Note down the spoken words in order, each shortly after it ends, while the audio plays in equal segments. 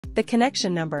The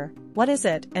connection number, what is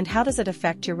it and how does it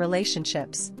affect your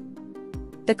relationships?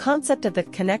 The concept of the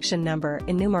connection number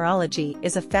in numerology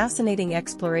is a fascinating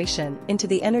exploration into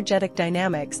the energetic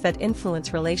dynamics that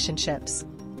influence relationships.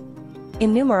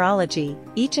 In numerology,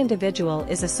 each individual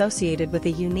is associated with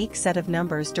a unique set of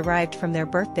numbers derived from their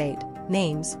birth date,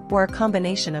 names, or a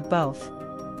combination of both.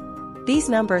 These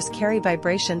numbers carry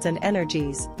vibrations and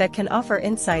energies that can offer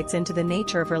insights into the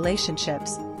nature of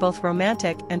relationships, both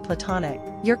romantic and platonic.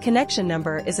 Your connection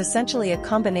number is essentially a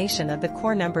combination of the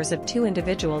core numbers of two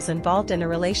individuals involved in a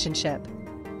relationship.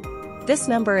 This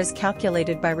number is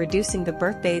calculated by reducing the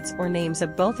birth dates or names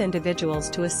of both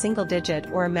individuals to a single digit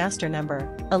or a master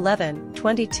number, 11,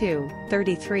 22,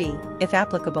 33, if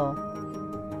applicable.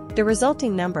 The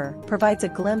resulting number provides a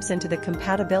glimpse into the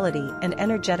compatibility and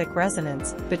energetic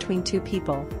resonance between two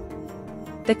people.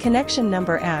 The connection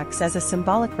number acts as a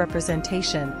symbolic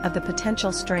representation of the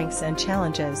potential strengths and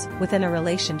challenges within a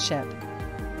relationship.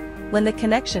 When the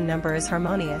connection number is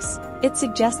harmonious, it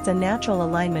suggests a natural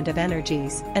alignment of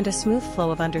energies and a smooth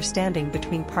flow of understanding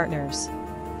between partners.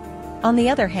 On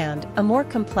the other hand, a more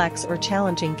complex or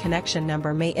challenging connection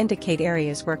number may indicate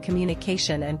areas where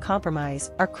communication and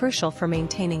compromise are crucial for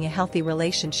maintaining a healthy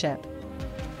relationship.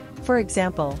 For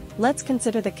example, let's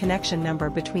consider the connection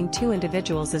number between two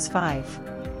individuals as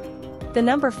 5. The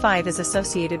number 5 is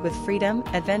associated with freedom,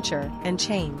 adventure, and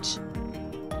change.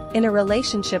 In a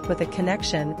relationship with a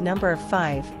connection number of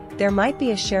 5, there might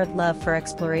be a shared love for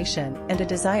exploration and a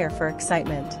desire for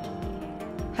excitement.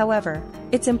 However,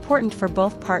 it's important for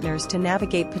both partners to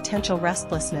navigate potential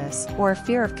restlessness or a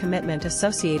fear of commitment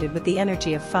associated with the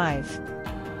energy of 5.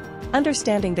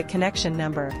 Understanding the connection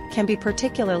number can be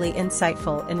particularly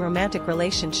insightful in romantic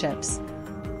relationships.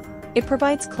 It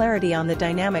provides clarity on the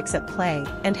dynamics at play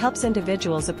and helps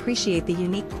individuals appreciate the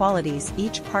unique qualities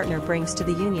each partner brings to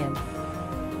the union.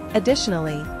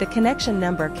 Additionally, the connection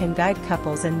number can guide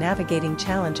couples in navigating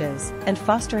challenges and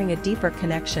fostering a deeper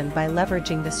connection by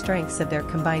leveraging the strengths of their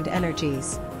combined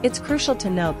energies. It's crucial to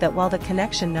note that while the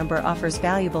connection number offers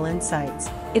valuable insights,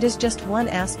 it is just one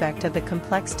aspect of the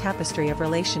complex tapestry of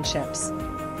relationships.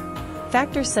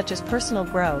 Factors such as personal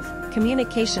growth,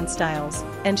 communication styles,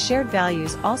 and shared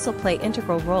values also play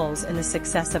integral roles in the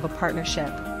success of a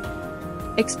partnership.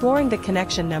 Exploring the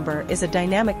connection number is a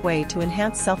dynamic way to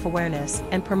enhance self-awareness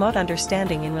and promote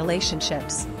understanding in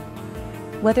relationships.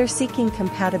 Whether seeking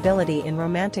compatibility in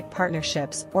romantic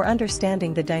partnerships or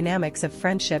understanding the dynamics of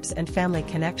friendships and family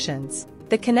connections,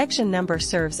 the connection number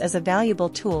serves as a valuable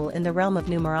tool in the realm of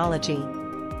numerology.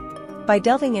 By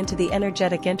delving into the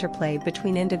energetic interplay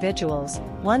between individuals,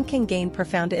 one can gain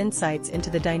profound insights into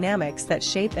the dynamics that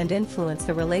shape and influence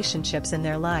the relationships in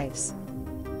their lives.